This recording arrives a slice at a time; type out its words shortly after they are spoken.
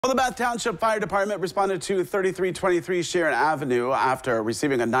Well, the Bath Township Fire Department responded to 3323 Sharon Avenue after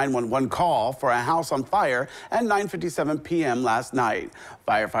receiving a 911 call for a house on fire at 9:57 p.m. last night.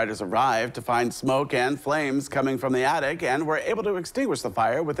 Firefighters arrived to find smoke and flames coming from the attic and were able to extinguish the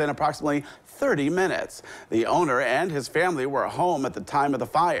fire within approximately 30 minutes. The owner and his family were home at the time of the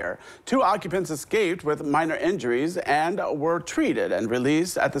fire. Two occupants escaped with minor injuries and were treated and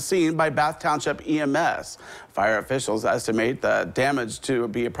released at the scene by Bath Township EMS. Fire officials estimate the damage to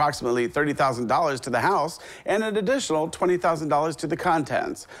be approximately $30,000 to the house and an additional $20,000 to the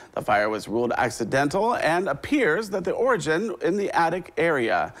contents. The fire was ruled accidental and appears that the origin in the attic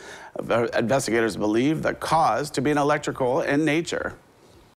area. Investigators believe the cause to be an electrical in nature.